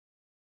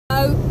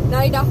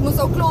nou die dag moes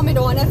al klaar met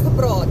daaronder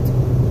gepraat.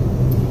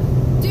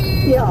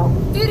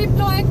 Toe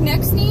reply ek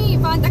niks nie,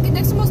 want ek het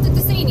niks om ons dit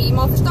te sê nie,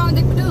 maar verstaan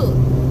wat ek bedoel.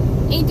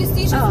 En toe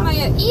stuur sy vir my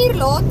 'n uur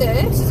later,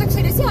 soos ek sê,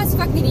 dis nie asof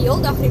ek nie die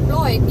hele dag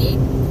reply het nie.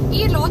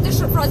 Uur later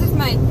so vra sy vir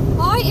my,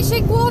 "Hi, is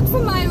jy kwaad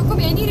vir my? Hoekom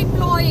jy nie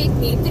reply het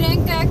nie?" Toe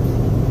dink ek,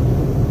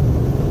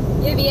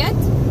 jy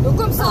weet,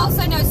 hoekom sal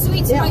sy nou so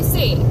iets vir my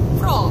sê?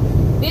 Vra.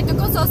 Weet,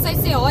 hoekom sal sy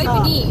sê, "Hi,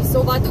 Benies,"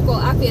 of wat ook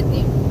al, ek weet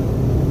nie.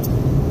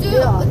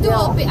 Toe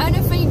op die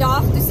einde van die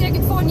dag, toe sê ek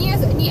het vir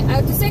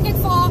toe sê ek het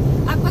vir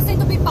ek was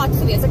net op die pad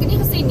gewees. Ek het nie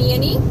gesê nee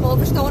nie, maar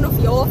verstaan of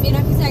ja of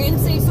enigiets gesê, ek het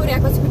gesê, sorry,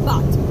 ek was op die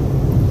pad.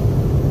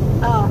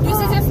 Dus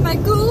sy sê vir my,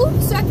 cool,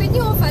 so ek weet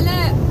nie of hulle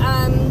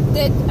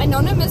dit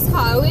anonymous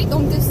gehou het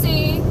om te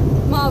sê,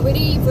 maar weet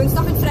die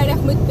Woensdag en Vrydag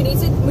moet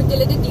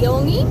hulle dit deel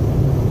nie,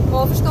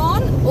 maar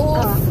verstaan,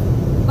 of,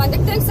 want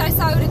ek dink sy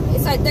sou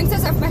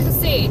vir my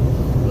gesê,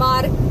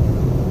 maar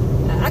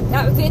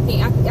ek weet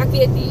nie, ek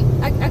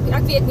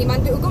weet nie,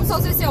 want hoekom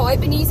sal sy sê, hi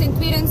Benies, en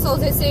tweedens sal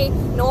sy sê,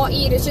 na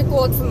uur is jy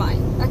kwaad vir my.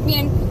 Ek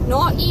meen,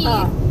 na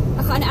uur,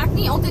 gaan ek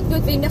nie altyd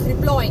noodwendig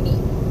reply nie.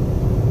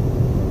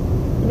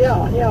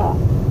 Ja.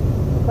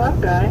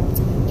 Okay.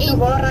 So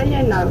waar ry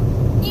jy nou?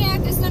 Nee,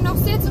 ek is nou nog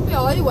steeds op die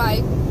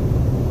highway.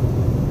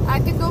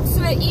 Ek het nog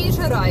so 'n uur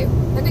gery.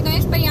 Ek het nou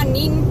eers by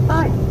Janine.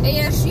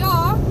 Eers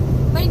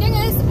maar die ding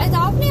is, het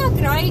help nie ek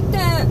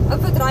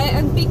ry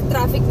in peak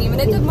traffic nie,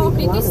 want dit maak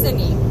nie sin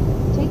nie.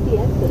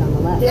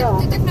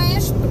 Ek nou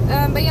eers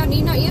by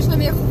Janine eers nou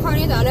weer gou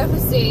net hallo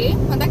gesê,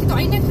 want ek het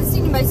eintlik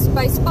gesien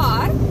by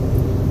Spar.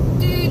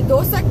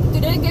 Toe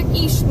dink ek,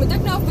 moet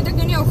ek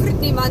nou nie al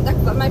groet nie,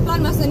 want my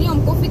plan was nou nie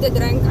om koffie te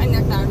drink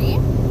eintlik nou nie.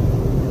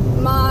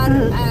 Maar,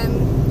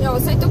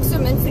 sy het ook so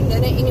min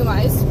vriendinne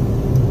anyways.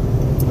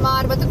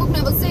 Maar wat ek ook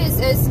nou wil sê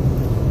is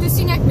toe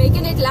sien ek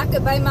Megan net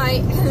lekker by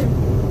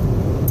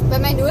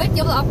my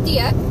noodjewel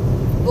apteek,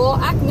 waar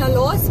ek nou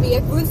laas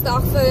week,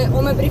 Woensdag,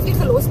 om 'n briefie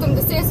gelos om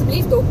te sê,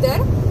 asseblief dokter,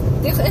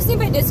 dit is nie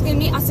by Discrim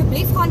nie,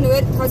 asseblief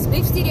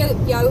asseblief stuur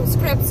jou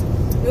scripts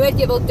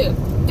noodjewel toe.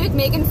 Toe het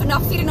Megan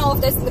vandag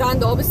R4.500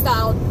 daar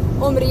bestel,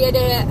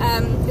 omrede,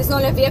 dis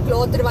nou 'n week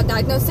later, wat hy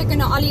het nou seker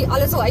nou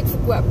alles al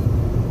uitverkoop.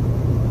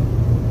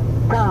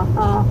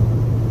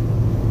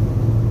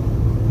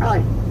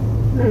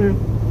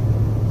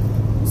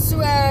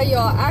 So,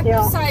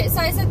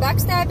 sy is 'n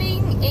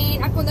backstabbing,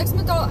 en ek wil niks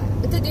met haar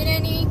te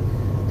doen nie,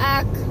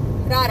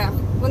 rarig,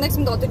 wil niks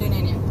met haar te doen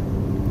nie.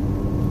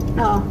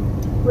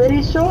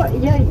 Hoorie so,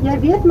 jy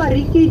weet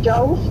Marieke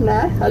Jowls,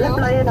 né? Hulle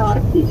bly in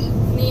Harties.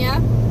 Nee.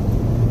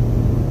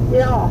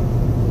 Ja.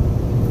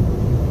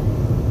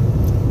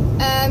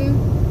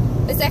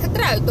 Is sy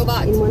getroud, of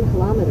wat?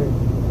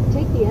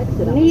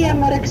 Nee,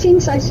 maar ek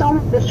sien sy saam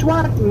met 'n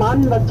swart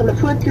man wat hulle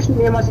foto's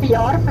neem as 'n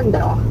jaar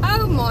vandag.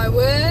 Oh my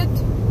word.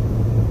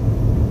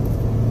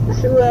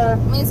 So,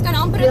 mens kan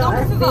amper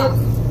verwag.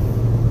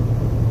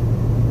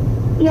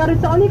 Ja, dit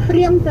is al nie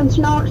vreemd en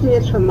snaaks nie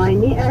vir my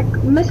nie.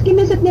 Miskien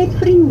is dit net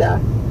vriende.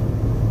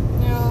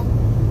 Ja.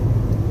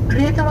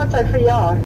 Weet jy wat sy verjaar?